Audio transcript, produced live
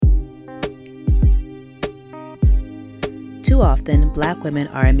Too often, Black women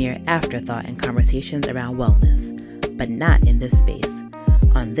are a mere afterthought in conversations around wellness, but not in this space.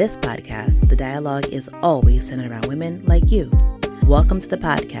 On this podcast, the dialogue is always centered around women like you. Welcome to the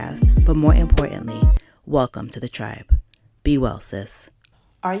podcast, but more importantly, welcome to the tribe. Be well, sis.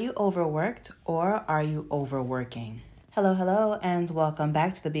 Are you overworked or are you overworking? Hello, and welcome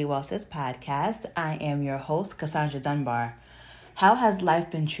back to the Be Well Sis podcast. I am your host, Cassandra Dunbar. How has life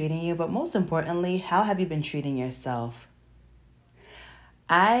been treating you? But most importantly, how have you been treating yourself?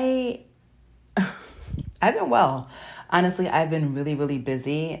 I've been well. Honestly, I've been really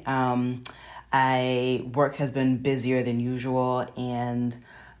busy. Work has been busier than usual, and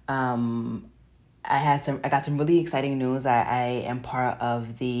I got some really exciting news. I am part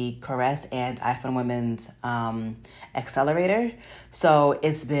of the Caress and iPhone Women's Accelerator. So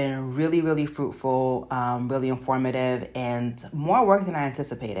it's been really fruitful, really informative, and more work than I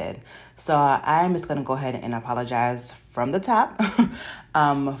anticipated. So I'm just going to go ahead and apologize from the top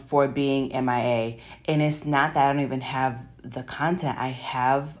for being MIA. And it's not that I don't even have the content. I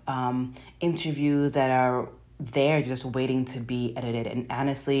have interviews that are there just waiting to be edited. And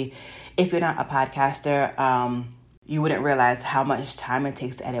honestly, if you're not a podcaster, you wouldn't realize how much time it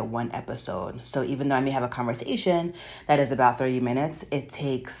takes to edit one episode. So even though I may have a conversation that is about 30 minutes, it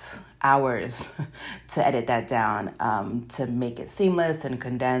takes hours to edit that down, to make it seamless and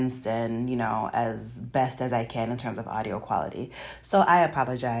condensed and, as best as I can in terms of audio quality. So I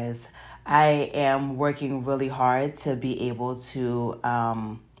apologize. I am working really hard to be able to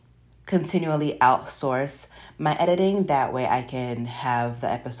continually outsource my editing. That way I can have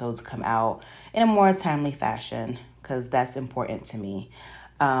the episodes come out in a more timely fashion, because that's important to me.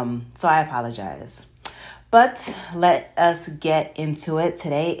 So I apologize. But let us get into it.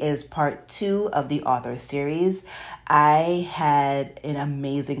 Today is part 2 of the author series. I had an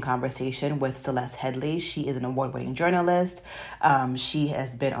amazing conversation with Celeste Headlee. She is an award-winning journalist. She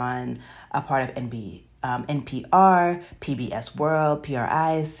has been on a part of NPR, PBS World,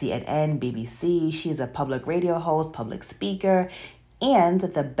 PRI, CNN, BBC. She's a public radio host, public speaker, and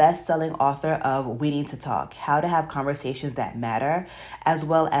the best-selling author of We Need to Talk, How to Have Conversations That Matter, as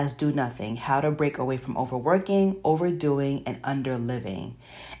well as Do Nothing, How to Break Away from Overworking, Overdoing, and Underliving.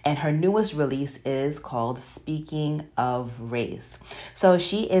 And her newest release is called Speaking of Race. So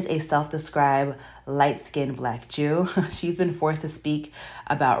she is a self-described light-skinned Black Jew. She's been forced to speak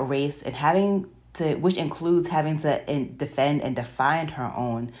about race and which includes having to defend and define her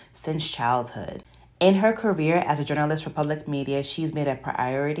own since childhood. In her career as a journalist for public media, she's made a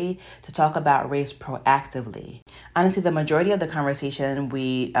priority to talk about race proactively. Honestly, the majority of the conversation,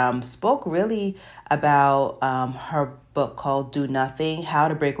 we spoke really about her book called Do Nothing, How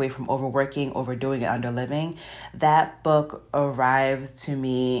to Break Away from Overworking, Overdoing, and Underliving. That book arrived to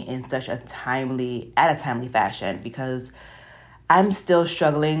me in such a timely fashion, because I'm still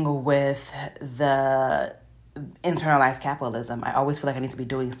struggling with the internalized capitalism. I always feel like I need to be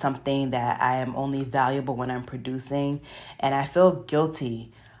doing something, that I am only valuable when I'm producing. And I feel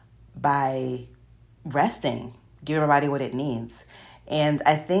guilty by resting, giving my body what it needs. And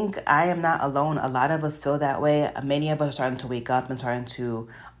I think I am not alone. A lot of us feel that way. Many of us are starting to wake up and starting to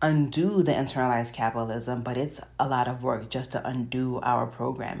undo the internalized capitalism, but it's a lot of work just to undo our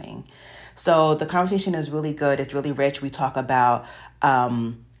programming. So the conversation is really good. It's really rich. We talk about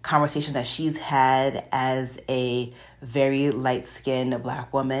conversations that she's had as a very light-skinned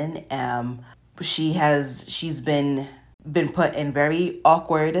Black woman. She's been put in very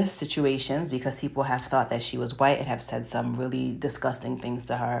awkward situations because people have thought that she was white and have said some really disgusting things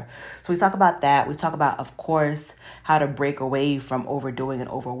to her. So we talk about that. We talk about, of course, how to break away from overdoing and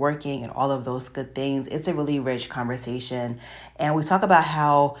overworking and all of those good things. It's a really rich conversation. And we talk about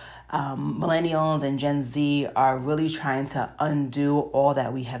how millennials and Gen Z are really trying to undo all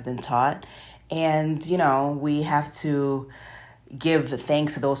that we have been taught. And, we have to give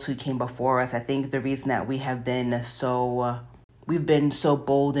thanks to those who came before us. I think the reason that we've been so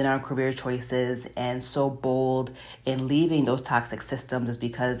bold in our career choices and so bold in leaving those toxic systems is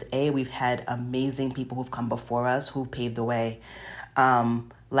because we've had amazing people who've come before us who've paved the way,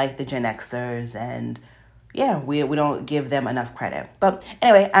 like the Gen Xers, and we don't give them enough credit. But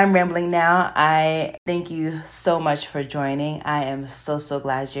anyway, I'm rambling now. I thank you so much for joining. I am so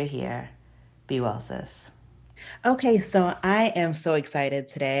glad you're here. Be well, sis. Okay, so I am so excited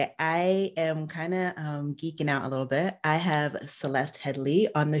today. I am kind of geeking out a little bit. I have Celeste Headlee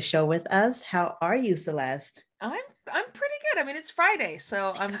on the show with us. How are you, Celeste? I'm pretty good. I mean, it's Friday,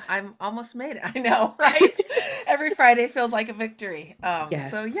 so I'm almost made it. I know, right? Every Friday feels like a victory.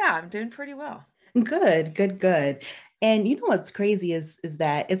 Yes. So yeah, I'm doing pretty well. Good. And you know what's crazy is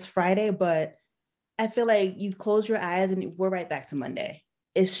that it's Friday, but I feel like you close your eyes and we're right back to Monday.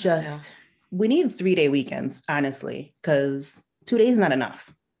 It's I know. just, we need 3 day weekends, honestly, because 2 days is not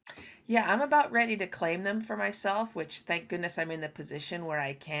enough. Yeah, I'm about ready to claim them for myself, which thank goodness I'm in the position where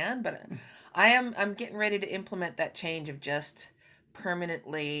I can, but I'm getting ready to implement that change of just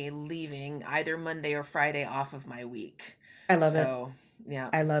permanently leaving either Monday or Friday off of my week. I love it. So,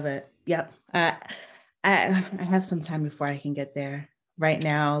 yeah. I love it. Yep. I have some time before I can get there. Right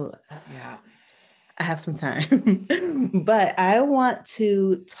now, Yeah. I have some time. But I want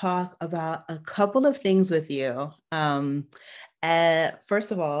to talk about a couple of things with you.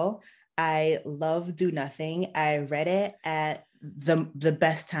 First of all, I love Do Nothing. I read it at the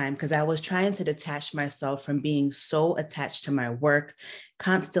best time because I was trying to detach myself from being so attached to my work,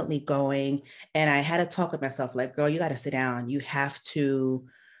 constantly going. And I had to talk with myself like, girl, you got to sit down. You have to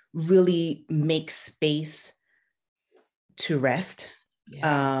really make space to rest,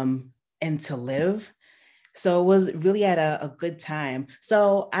 Yeah. um, and to live. So it was really at a good time.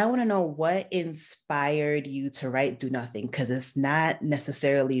 So I want to know what inspired you to write Do Nothing, because it's not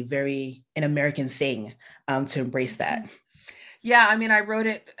necessarily very an American thing, to embrace that. Yeah, I mean, I wrote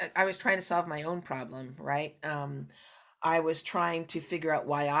it, I was trying to solve my own problem, right? I was trying to figure out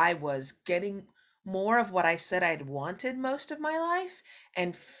why I was getting more of what I said I'd wanted most of my life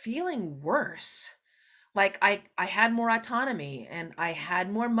and feeling worse. Like I had more autonomy and I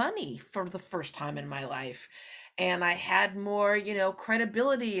had more money for the first time in my life. And I had more,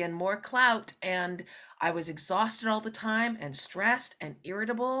 credibility and more clout, and I was exhausted all the time and stressed and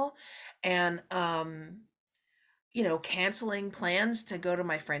irritable and canceling plans to go to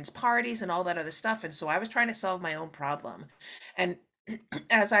my friends' parties and all that other stuff. And so I was trying to solve my own problem. And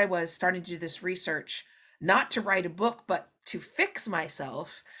as I was starting to do this research, not to write a book, but to fix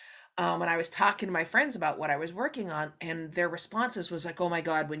myself, and I was talking to my friends about what I was working on, and their responses was like, "Oh my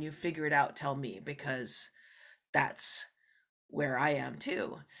God, when you figure it out, tell me, because that's where I am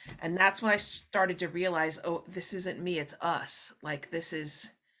too." And that's when I started to realize, oh, this isn't me, it's us. Like, this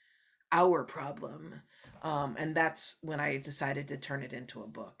is our problem. And that's when I decided to turn it into a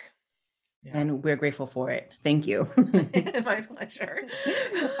book. Yeah. And we're grateful for it. Thank you. My pleasure.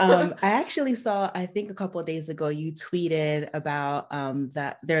 I actually saw, I think a couple of days ago, you tweeted about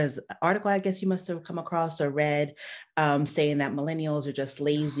that there's an article I guess you must have come across or read, saying that millennials are just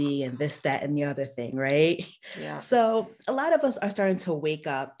lazy and this, that, and the other thing, right? Yeah. So a lot of us are starting to wake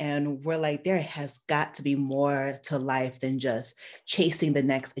up and we're like, there has got to be more to life than just chasing the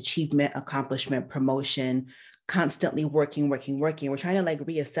next achievement, accomplishment, promotion, constantly working, working, working. We're trying to like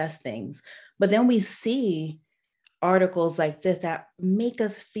reassess things. But then we see articles like this that make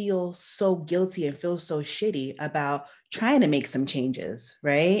us feel so guilty and feel so shitty about trying to make some changes,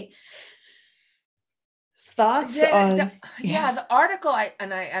 right? Thoughts on, Yeah, yeah. the article I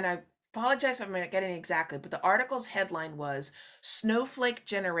apologize if I'm not getting it exactly, but the article's headline was Snowflake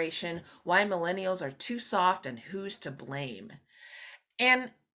Generation: Why Millennials Are Too Soft and Who's to Blame.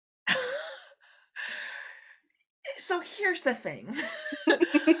 And so here's the thing.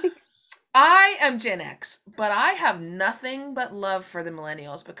 I am Gen X, but I have nothing but love for the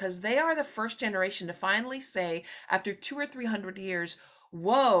millennials because they are the first generation to finally say, after 200 or 300 years,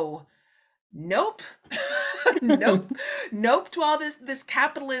 whoa, nope, nope, nope to all this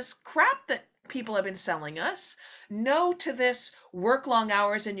capitalist crap that people have been selling us. No to this work long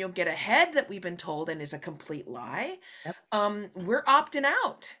hours and you'll get ahead that we've been told and is a complete lie. Yep, We're opting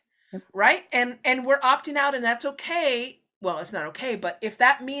out, yep, right? And we're opting out, and that's okay. Well, it's not okay, but if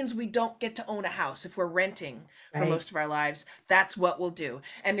that means we don't get to own a house, if we're renting for right. most of our lives, that's what we'll do.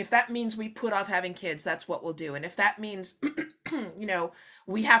 And if that means we put off having kids, that's what we'll do. And if that means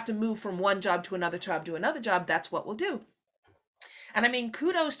we have to move from one job to another job to another job, that's what we'll do. And I mean,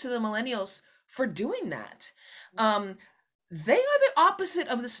 kudos to the millennials for doing that. Um, they are the opposite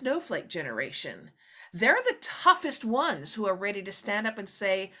of the snowflake generation. They're the toughest ones who are ready to stand up and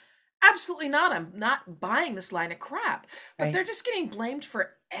say, absolutely not, I'm not buying this line of crap. But Right. they're just getting blamed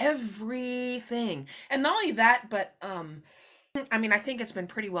for everything. And not only that, but I mean, I think it's been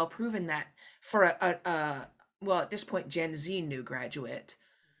pretty well proven that for well, at this point, Gen Z new graduate,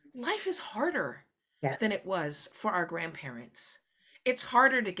 life is harder than it Yes. was for our grandparents. It's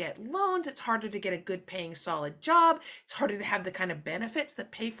harder to get loans. It's harder to get a good paying, solid job. It's harder to have the kind of benefits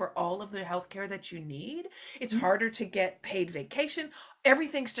that pay for all of the healthcare that you need. It's harder to get paid vacation.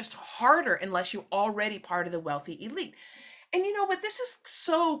 Everything's just harder unless you're already part of the wealthy elite. And but this is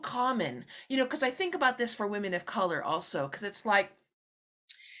so common, because I think about this for women of color also, because it's like,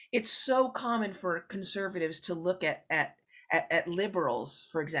 it's so common for conservatives to look at liberals,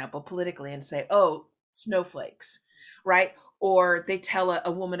 for example, politically and say, oh, snowflakes, right? Or they tell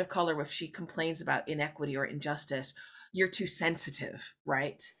a woman of color if she complains about inequity or injustice, you're too sensitive,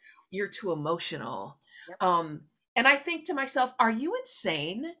 right? You're too emotional. Yep. Um, and I think to myself, are you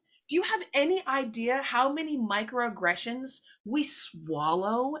insane? Do you have any idea how many microaggressions we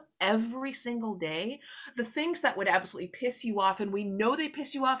swallow every single day? The things that would absolutely piss you off, and we know they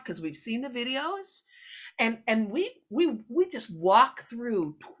piss you off because we've seen the videos, and we just walk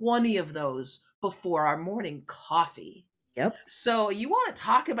through 20 of those before our morning coffee. Yep. So you want to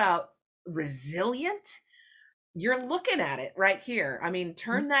talk about resilient? You're looking at it right here. I mean,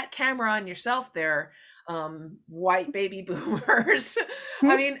 turn that camera on yourself there, white baby boomers.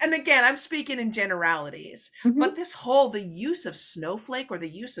 I Mhm. mean, and again, I'm speaking in generalities, but Mhm. this whole the use of snowflake or the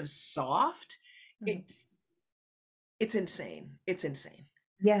use of soft, Mhm. it's it's insane. It's insane.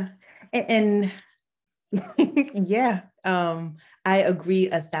 Yeah. And yeah, I agree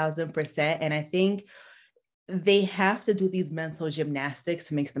 1,000%. And I think they have to do these mental gymnastics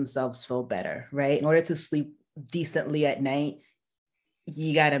to make themselves feel better, right? In order to sleep decently at night,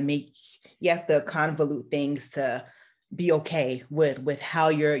 you have to convolute things to be okay with how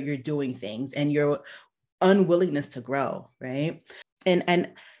you're doing things and your unwillingness to grow, right?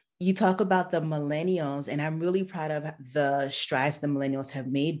 And you talk about the millennials, and I'm really proud of the strides the millennials have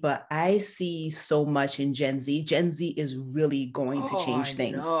made, but I see so much in Gen Z. Gen Z is really going to Oh, I change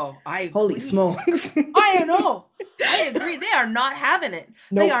things. know. I Holy agree. smokes. I know. I agree. They are not having it.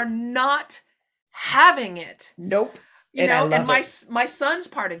 They Nope. are not having it. Nope. You And I know, and love it. my son's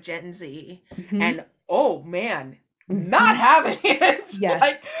part of Gen Z, Mm-hmm. and oh man, not Mm-hmm. having it. Yes.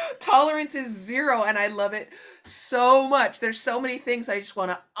 Like tolerance is zero, and I love it so much. There's so many things I just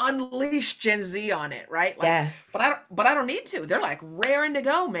want to unleash Gen Z on it, right? Like, Yes. but I don't need to. They're like raring to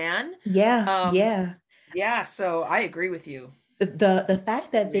go, man. Yeah. Um, Yeah. yeah. So I agree with you. The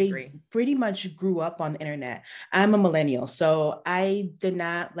fact that We they agree. pretty much grew up on the internet. I'm a millennial, so I did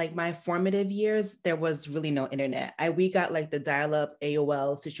not like my formative years. There was really no internet. We got like the dial-up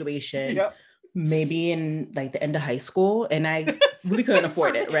AOL situation Yep. maybe in like the end of high school, and I really couldn't Same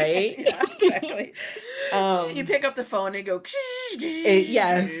for afford me. it, right? Yeah, exactly. You um pick up the phone and go,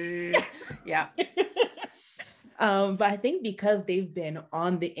 yes. yeah. But I think because they've been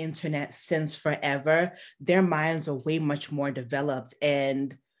on the internet since forever, their minds are way much more developed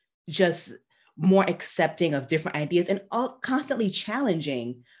and just more accepting of different ideas and all constantly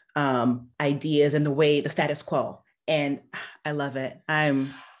challenging ideas and the status quo. And I love it.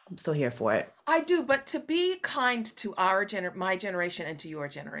 I'm so here for it. I do, but to be kind to my generation and to your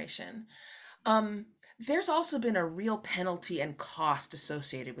generation, um, there's also been a real penalty and cost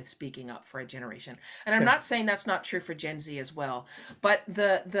associated with speaking up for a generation. And I'm Sure. not saying that's not true for Gen Z as well, but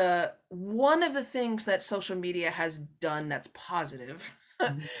the one of the things that social media has done that's positive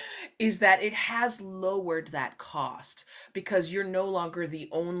Mhm. is that it has lowered that cost because you're no longer the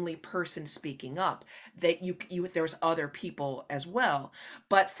only person speaking up, that you there's other people as well.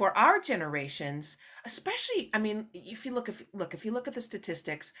 But for our generations, especially, I mean, if you look at the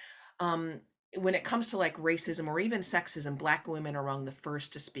statistics, um when it comes to like racism or even sexism, black women are among the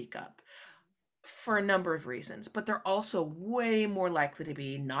first to speak up for a number of reasons, but they're also way more likely to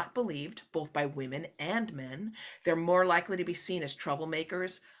be not believed, both by women and men. They're more likely to be seen as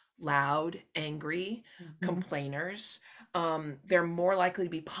troublemakers, loud, angry, Mhm. complainers. They're more likely to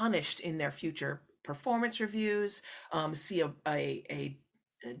be punished in their future performance reviews, see a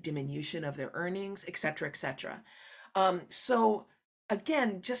diminution of their earnings, etc., etc. So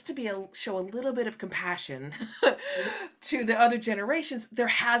again, just to show a little bit of compassion to the other generations, there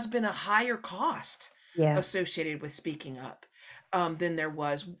has been a higher cost Yeah. associated with speaking up than there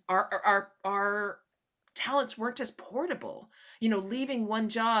was. Our talents weren't as portable. You know, leaving one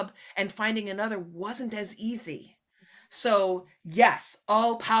job and finding another wasn't as easy. So, yes,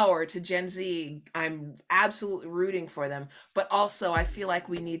 all power to Gen Z. I'm absolutely rooting for them. But also, I feel like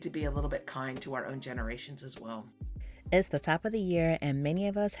we need to be a little bit kind to our own generations as well. It's the top of the year, and many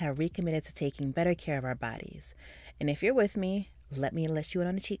of us have recommitted to taking better care of our bodies. And if you're with me, let me let you in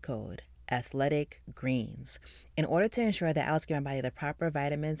on the cheat code: Athletic Greens. In order to ensure that I was giving my body the proper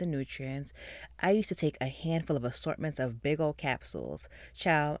vitamins and nutrients, I used to take a handful of assortments of big old capsules.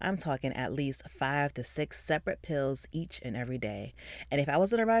 Child, I'm talking at least 5 to 6 separate pills each and every day. And if I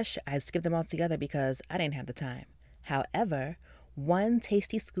was in a rush, I'd skip them all together because I didn't have the time. However, one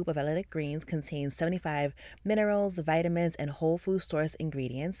tasty scoop of athletic greens contains 75 minerals, vitamins, and whole food source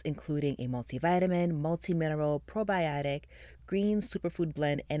ingredients, including a multivitamin, multi-mineral, probiotic, green superfood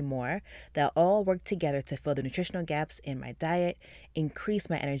blend, and more, that all work together to fill the nutritional gaps in my diet, increase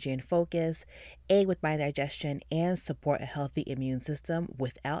my energy and focus, aid with my digestion, and support a healthy immune system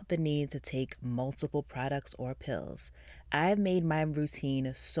without the need to take multiple products or pills. I've made my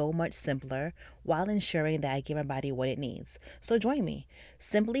routine so much simpler while ensuring that I give my body what it needs. So join me.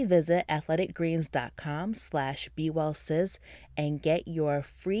 Simply visit athleticgreens.com/bewellsis and get your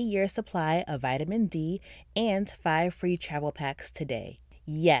free year supply of vitamin D and 5 free travel packs today.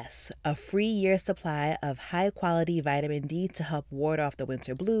 Yes, a free year supply of high quality vitamin D to help ward off the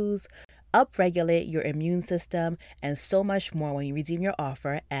winter blues, upregulate your immune system, and so much more when you redeem your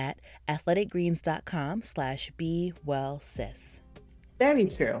offer at athleticgreens.com/bewellsis. Very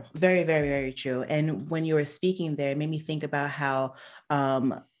true. Very, very, very true. And when you were speaking there, it made me think about how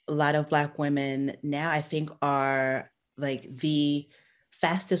a lot of Black women now, I think, are like the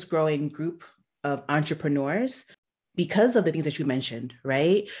fastest growing group of entrepreneurs because of the things that you mentioned,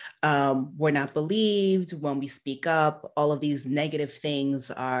 right? We're not believed when we speak up. All of these negative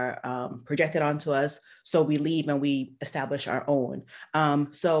things are projected onto us. So we leave and we establish our own.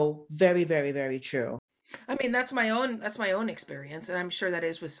 So very, very, very true. I mean, that's my own experience, and I'm sure that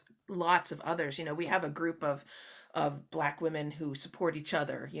is with lots of others. You know, we have a group of Black women who support each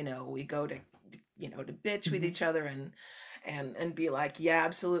other. You know, we go to to bitch with Mhm. each other and be like, yeah,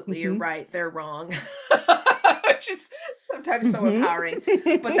 absolutely, you're Mhm. right, they're wrong, which is sometimes so empowering.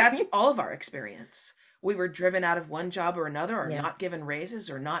 But that's Mhm. all of our experience. We were driven out of one job or another, or Yeah. not given raises,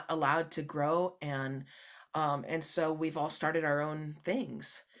 or not allowed to grow, and so we've all started our own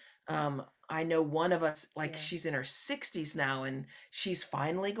things. I know one of us, like, Yeah. she's in her 60s now, and she's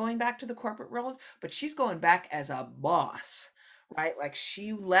finally going back to the corporate world, but she's going back as a boss, right? Like,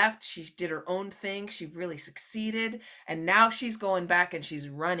 she left, she did her own thing, she really succeeded, and now she's going back and she's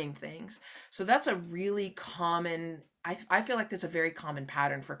running things. So that's a really common, I feel like there's a very common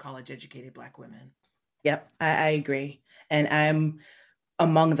pattern for college educated Black women. Yep. I agree. And I'm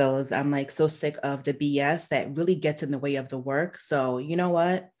among those. I'm like so sick of the BS that really gets in the way of the work. So, you know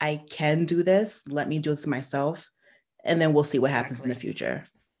what? I can do this. Let me do this myself. And then we'll see what happens in the Exactly. future.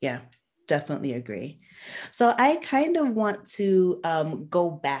 Yeah, definitely agree. So I kind of want to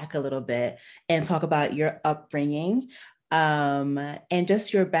go back a little bit and talk about your upbringing and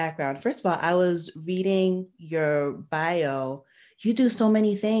just your background. First of all, I was reading your bio. You do so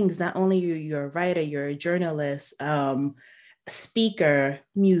many things. Not only you're a writer, you're a journalist, speaker,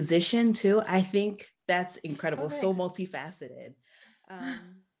 musician too. I think that's Oh, incredible. So thanks. multifaceted.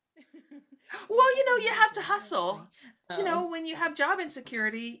 Um, Well, that's you have to amazing. That's hustle. amazing. Um, When you have job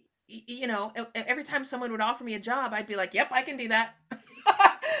insecurity, every time someone would offer me a job, I'd be like, "Yep, I can do that."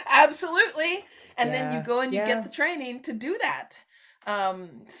 Absolutely. And then you yeah, go and you get yeah, the training to do that.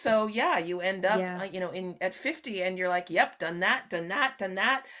 So yeah, you end up, yeah, in at 50 and you're like, "Yep, done that, done that, done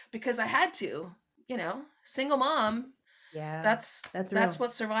that because I had to." Single mom, yeah. that's That's that's real.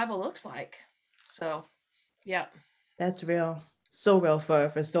 what survival looks like. So, yeah. That's real. So real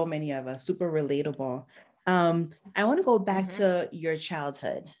for so many of us. Super relatable. I want to go back Mhm. to your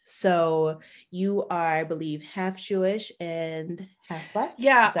childhood. So you are, I believe, half Jewish and half Black. Is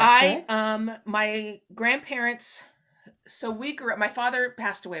Yeah, that correct? my grandparents, so we grew up, my father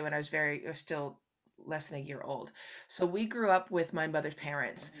passed away when I was still less than a year old. So we grew up with my mother's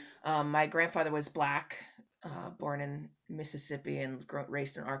parents. Mhm. My grandfather was Black, born in Mississippi and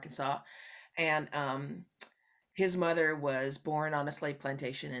raised in Arkansas. And his mother was born on a slave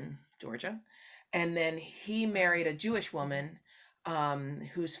plantation in Georgia. And then he Wow. married a Jewish Mhm. woman,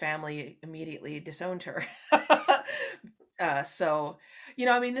 whose family immediately disowned her. So,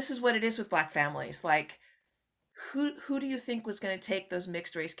 I mean, this is what it is with Black families. Like, who do you think was going to take those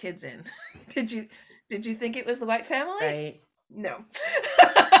mixed race kids in? did you did you think it was the white family? Right. No.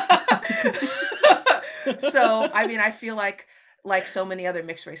 So, I mean, I feel like so many other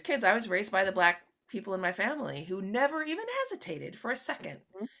mixed race kids, I was raised by the Black people in my family who never even hesitated for a second.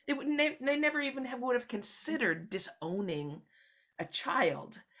 They never even would have considered disowning a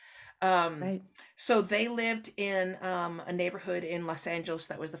child. Um, Right. so they lived in a neighborhood in Los Angeles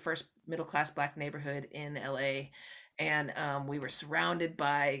that was the first middle class Black neighborhood in LA, and we were surrounded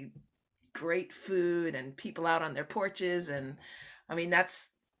by great food and people out on their porches, and I mean that's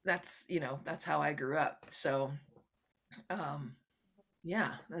how I grew up. So um,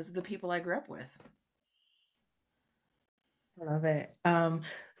 yeah, those are the people I grew up with. I love it.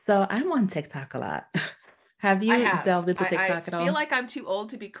 So I'm on TikTok a lot. Have I you have. delved into I TikTok at feel all? like I'm too old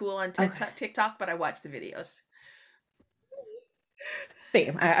to be cool on Okay. TikTok, but I watch the videos.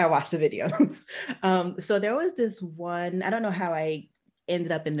 Same. I watched the video. So there was this one, I don't know how I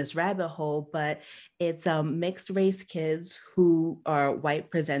ended up in this rabbit hole, but it's mixed race kids who are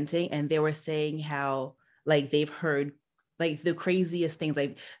white presenting, and they were saying how like they've heard like the craziest things.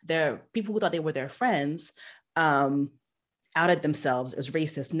 Like there are people who thought they were their friends, um, outed themselves as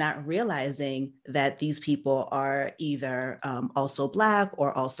racist, not realizing that these people are either also Black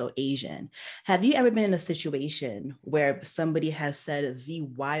or also Asian. Have you ever been in a situation where somebody has said the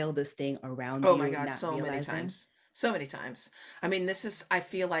wildest thing around Oh my you, God, not so many realizing? times. So many times. I mean, I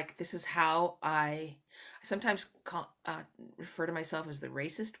feel like this is how I sometimes refer to myself as the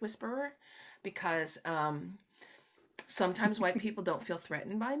racist whisperer because sometimes white people don't feel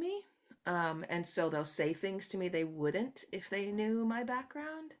threatened by me. And so they'll say things to me they wouldn't if they knew my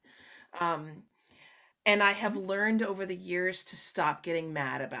background. Um, and I have learned over the years to stop getting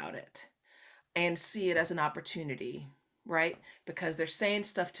mad about it and see it as an opportunity, right? Because they're saying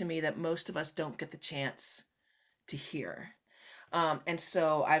stuff to me that most of us don't get the chance to hear. And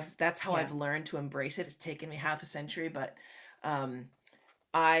so that's how Yeah. I've learned to embrace it. It's taken me half a century, but um,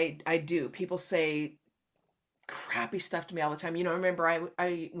 I do. People say crappy stuff to me all the time. I remember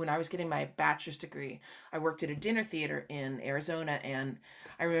I when I was getting my bachelor's degree, I worked at a dinner theater in Arizona, and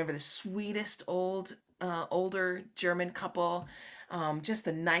I remember the sweetest older German couple, just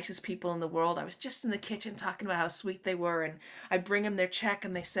the nicest people in the world. I was just in the kitchen talking about how sweet they were, and I bring them their check,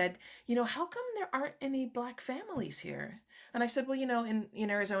 and they said, how come there aren't any Black families here? And I said, well, in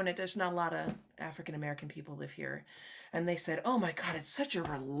Arizona, there's not a lot of African American people live here. And they said, oh my God, it's such a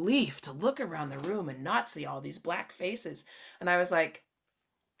relief to look around the room and not see all these Black faces. And I was like,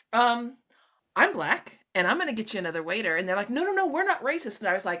 um, I'm Black and I'm going to get you another waiter. And they're like, no, no, no, we're not racist. And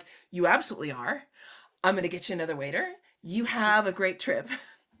I was like, you absolutely are. I'm going to get you another waiter. You have a great trip.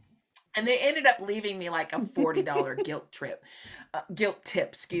 And they ended up leaving me like a $40 guilt tip,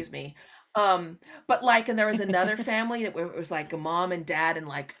 excuse me. But like, and there was another family that it was like a mom and dad and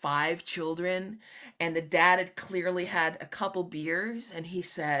like 5 children, and the dad had clearly had a couple beers, and he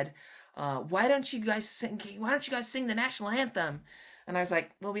said, "Why don't you guys sing? Why don't you guys sing the national anthem?" And I was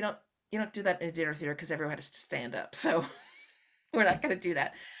like, "Well, we don't. You don't do that in a dinner theater because everyone has to stand up, so we're not going to do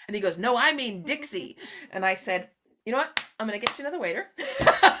that." And he goes, "No, I mean Dixie." And I said, "You know what? I'm going to get you another waiter."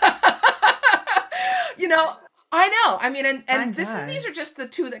 you know, I know. I mean, My and God. these are just the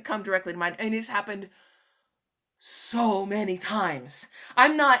two that come directly to mind. And it's happened so many times.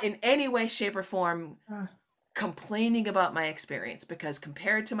 I'm not in any way, shape, or form complaining about my experience, because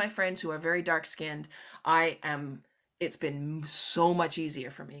compared to my friends who are very dark skinned, it's been so much easier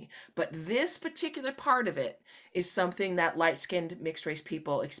for me. But this particular part of it is something that light skinned mixed race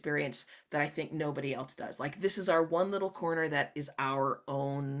people experience that I think nobody else does. Like, this is our one little corner that is our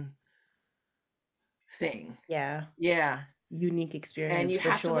own thing. Yeah. Yeah. Unique And experience you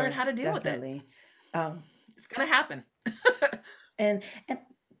for have to learn sure. how to deal with it. Definitely. Um, It's going to happen. and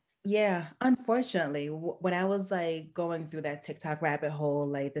yeah, unfortunately, when I was like going through that TikTok rabbit hole,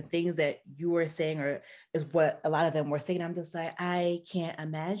 like the things that you were saying is what a lot of them were saying. I'm just like, I can't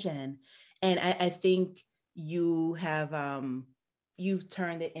imagine. And I think you have you've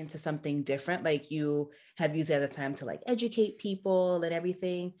turned it into something different. Like you have used it as a time to like educate people and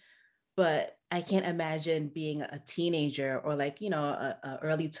everything. But I can't imagine being a teenager or like, a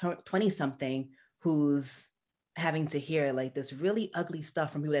early 20 something who's having to hear like this really ugly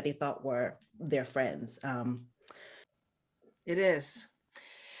stuff from people that they thought were their friends. It is.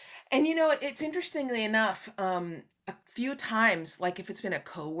 And it's interestingly enough, a few times, like if it's been a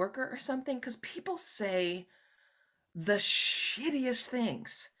coworker or something, because people say the shittiest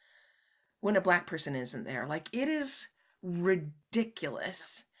things when a Black person isn't there. Like, it is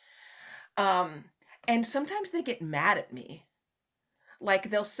ridiculous. Um, and sometimes they get mad at me. Like,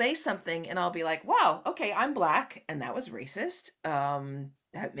 they'll say something and I'll be like, wow, okay, I'm Black and that was racist.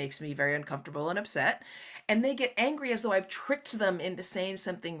 That makes me very uncomfortable and upset. And they get angry as though I've tricked them into saying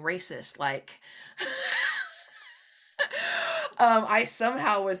something racist. Like, I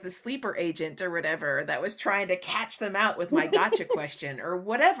somehow was the sleeper agent or whatever that was trying to catch them out with my gotcha question or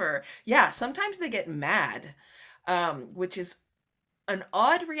whatever. Yeah, sometimes they get mad, which is an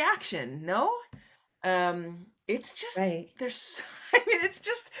odd reaction, no? It's just Right. there's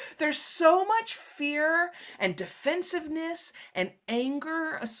so much fear and defensiveness and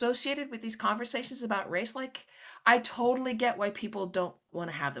anger associated with these conversations about race. Like, I totally get why people don't want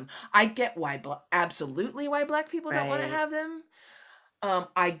to have them. I get why absolutely why Black people don't want to Right. have them.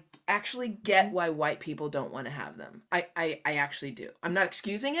 I actually get why white people don't want to have them. I actually do. I'm not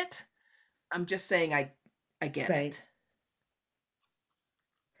excusing it. I'm just saying I get Right. it.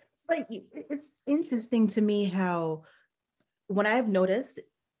 But it's interesting to me how what I've noticed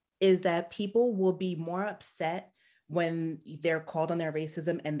is that people will be more upset when they're called on their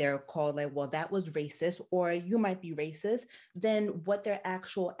racism and they're called like, well, that was racist, or you might be racist, than what their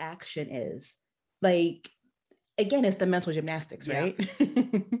actual action is. Like, again, it's the mental gymnastics, Yeah. right?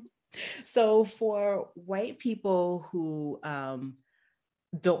 So for white people who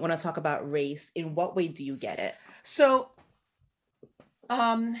don't want to talk about race, in what way do you get it? So,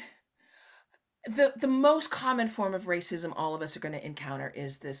 um, the most common form of racism all of us are going to encounter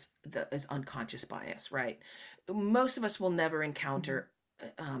is is unconscious bias, right? Most of us will never Mhm. encounter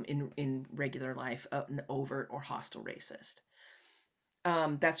in regular life an overt or hostile racist.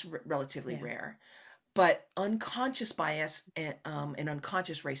 That's relatively Yeah. rare. But unconscious bias and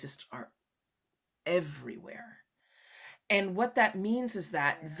unconscious racists are everywhere. And what that means is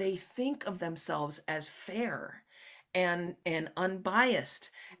that Yeah. they think of themselves as fair and unbiased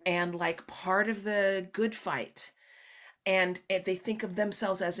and like part of the good fight. And they think of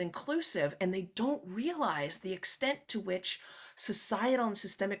themselves as inclusive, and they don't realize the extent to which societal and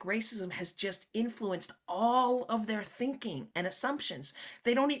systemic racism has just influenced all of their thinking and assumptions.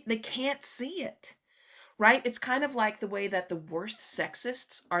 They can't see it. Right? It's kind of like the way that the worst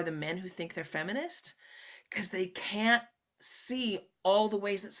sexists are the men who think they're feminist because they can't see all the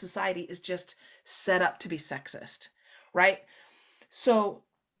ways that society is just set up to be sexist, right? So,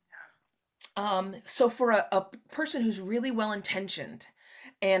 so for a person who's really well intentioned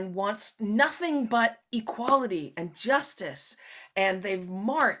and wants nothing but equality and justice, and they've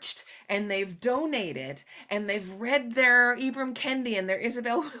marched and they've donated and they've read their Ibram Kendi and their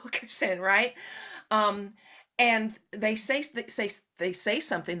Isabel Wilkerson, right? Um, and they say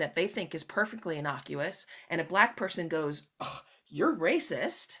something that they think is perfectly innocuous, and a black person goes, "Ugh, you're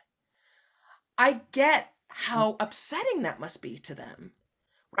racist." I get how upsetting that must be to them,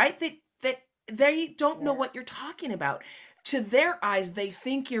 right? They don't know Yeah. what you're talking about. To their eyes, they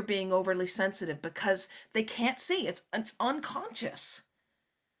think you're being overly sensitive because they can't see. It's unconscious.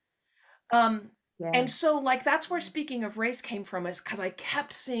 Um, Yeah. and so, like, that's where speaking of race came from, is because I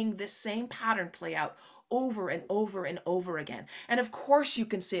kept seeing this same pattern play out over and over and over again. And of course, you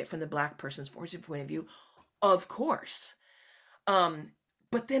can see it from the black person's point of view, of course. Um,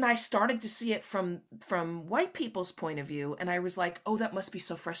 but then I started to see it from white people's point of view, and I was like, oh, that must be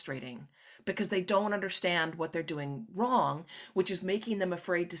so frustrating because they don't understand what they're doing wrong, which is making them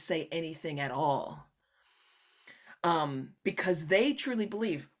afraid to say anything at all. Because they truly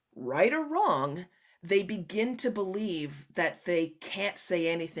believe, right or wrong, they begin to believe that they can't say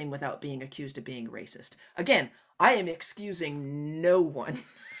anything without being accused of being racist. Again, I am excusing no one.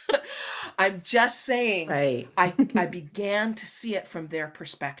 I'm just saying Right. I began to see it from their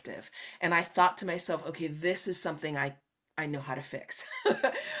perspective. And I thought to myself, okay, this is something I know how to fix.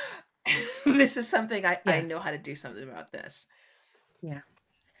 This is something I Yeah. know how to do something about this. Yeah.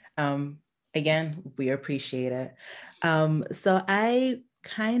 Um, Again, we appreciate it. So I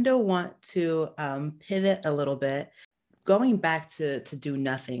kind of want to pivot a little bit, going back to do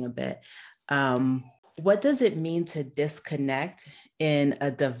nothing a bit. What does it mean to disconnect in a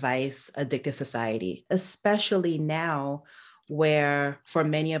device addicted society, especially now where for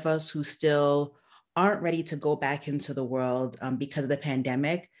many of us who still aren't ready to go back into the world because of the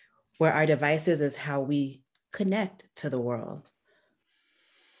pandemic, where our devices is how we connect to the world?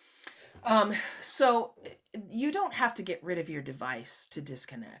 Um, so you don't have to get rid of your device to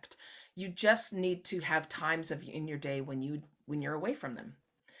disconnect. You just need to have times in your day when you're away from them.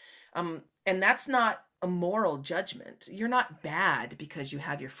 And that's not a moral judgment. You're not bad because you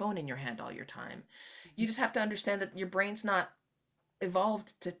have your phone in your hand all your time. You just have to understand that your brain's not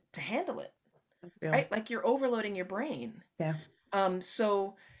evolved to handle it, Yeah. right? Like you're overloading your brain. Yeah.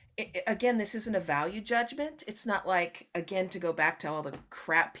 So again, this isn't a value judgment. It's not like, again, to go back to all the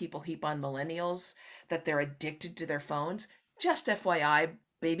crap people heap on millennials that they're addicted to their phones. Just FYI,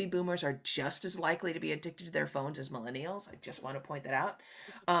 baby boomers are just as likely to be addicted to their phones as millennials. I just want to point that out.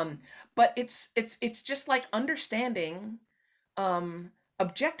 Um, but it's just like understanding um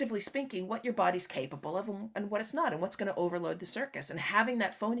objectively speaking what your body's capable of and what it's not and what's going to overload the circuits, and having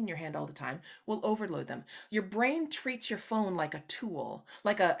that phone in your hand all the time will overload them. Your brain treats your phone like a tool,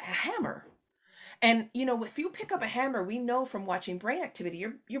 like a hammer. And if you pick up a hammer, we know from watching brain activity,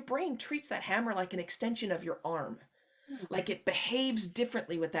 your brain treats that hammer like an extension of your arm, like it behaves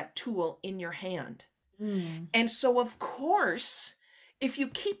differently with that tool in your hand. Mm. And so, of course, if you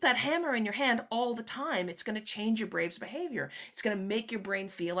keep that hammer in your hand all the time, it's going to change your brain's behavior. It's going to make your brain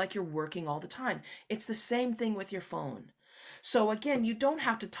feel like you're working all the time. It's the same thing with your phone. So, again, you don't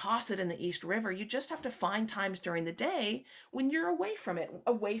have to toss it in the East River. You just have to find times during the day when you're away from it,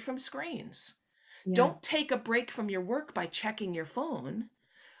 away from screens. Yeah. Don't take a break from your work by checking your phone.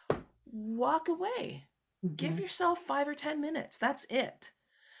 Walk away. Give Mhm. yourself 5 or 10 minutes. That's it.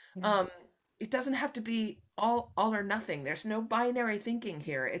 Yeah. um it doesn't have to be all or nothing. There's no binary thinking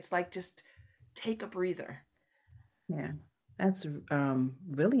here. It's like just take a breather. Yeah. That's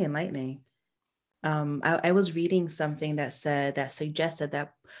really enlightening. I was reading something that suggested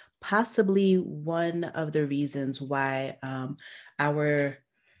that possibly one of the reasons why our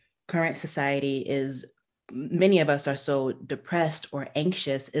current society is, many of us are so depressed or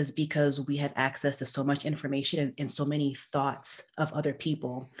anxious, is because we have access to so much information and so many thoughts of other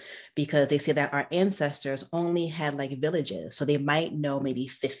people, because they say that our ancestors only had like villages, so they might know maybe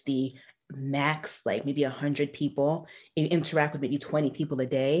 50 max, like maybe 100 people, and interact with maybe 20 people a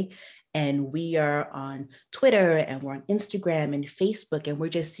day. And we are on Twitter and we're on Instagram and Facebook, and we're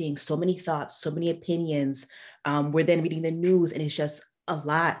just seeing so many thoughts, so many opinions. We're then reading the news, and it's just a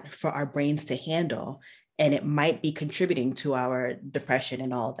lot for our brains to handle. And it might be contributing to our depression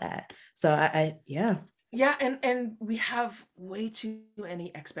and all that. So yeah. Yeah, and we have way too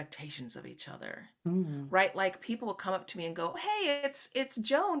many expectations of each other. Mm. Right? Like people will come up to me and go, "Hey, it's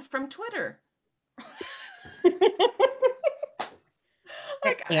Joan from Twitter."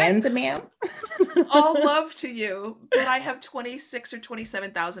 Like And ma'am. all love to you, but I have 26 or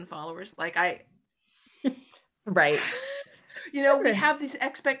 27,000 followers. Like Right. we have these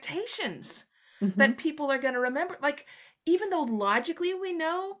expectations that people are going to remember. Like, even though logically we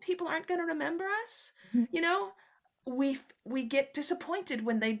know people aren't going to remember us, we get disappointed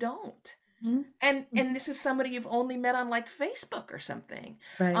when they don't. And this is somebody you've only met on like Facebook or something.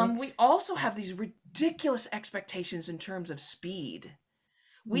 Right. We also have these ridiculous expectations in terms of speed.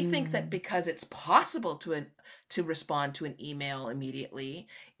 We think that because it's possible to respond to an email immediately,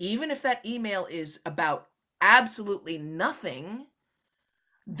 even if that email is about absolutely nothing,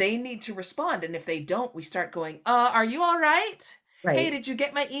 they need to respond. And if they don't, we start going, are you all right? Right. Hey, did you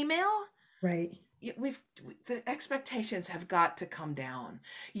get my email? Right. The expectations have got to come down.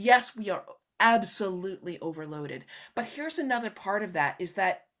 Yes, we are absolutely overloaded. But here's another part of that, is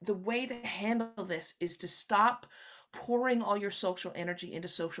that the way to handle this is to stop pouring all your social energy into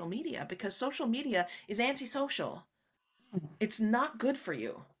social media, because social media is antisocial. It's not good for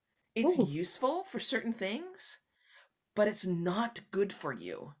you. It's useful for certain things, but it's not good for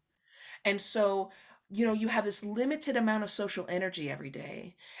you. And so, you have this limited amount of social energy every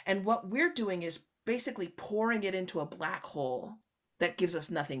day. And what we're doing is basically pouring it into a black hole that gives us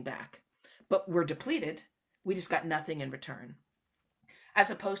nothing back. But we're depleted. We just got nothing in return.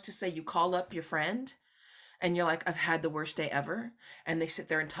 As opposed to, say, you call up your friend and you're like, I've had the worst day ever, and they sit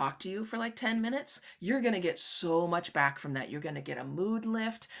there and talk to you for like 10 minutes, you're going to get so much back from that. You're going to get a mood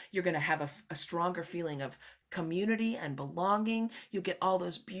lift. You're going to have a stronger feeling of community and belonging. You get all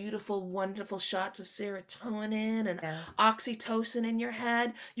those beautiful, wonderful shots of serotonin and oxytocin in your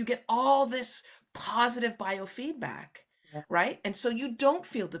head. You get all this positive biofeedback, right? And so you don't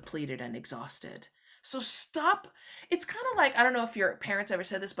feel depleted and exhausted. So stop. It's kind of like, I don't know if your parents ever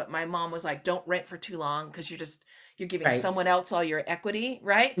said this, but my mom was like, don't rent for too long because you're giving someone else all your equity,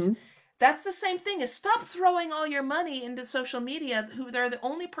 right? That's the same thing, is stop throwing all your money into social media, who they're the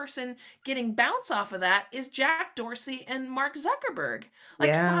only person getting bounce off of that is Jack Dorsey and Mark Zuckerberg.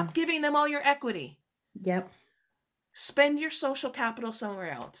 Like, stop giving them all your equity. Yep. Spend your social capital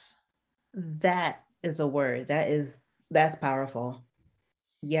somewhere else. That is a word. That's powerful.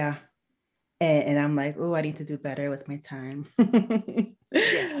 Yeah. And I'm like, oh, I need to do better with my time.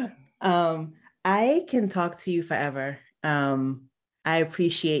 Yes. I can talk to you forever. I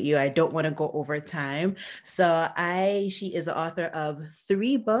appreciate you. I don't want to go over time. So she is the author of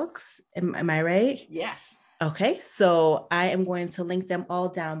 3 books. Am I right? Yes. Okay. So I am going to link them all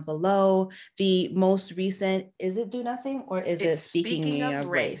down below. The most recent, is it Do Nothing, or is it Speaking of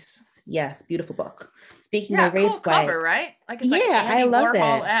Race? Yes. Beautiful book. Speaking of Race. Cool cover, right? Like, it's like Andy I love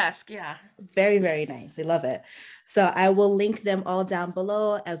Warhol-esque. Yeah. Very, very nice. I love it. So I will link them all down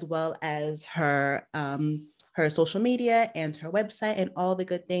below, as well as her social media and her website and all the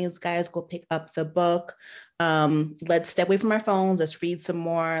good things. Guys, go pick up the book. Let's step away from our phones. Let's read some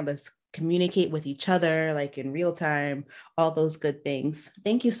more. Let's communicate with each other, like in real time, all those good things.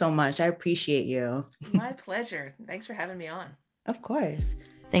 Thank you so much. I appreciate you. My pleasure. Thanks for having me on. Of course.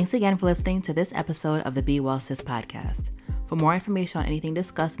 Thanks again for listening to this episode of the Be Well Sis podcast. For more information on anything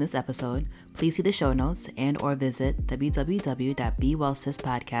discussed in this episode, please see the show notes and or visit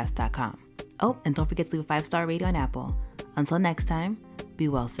www.bewellsispodcast.com. Oh, and don't forget to leave a 5-star rating on Apple. Until next time, be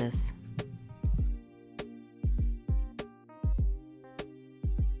well, sis.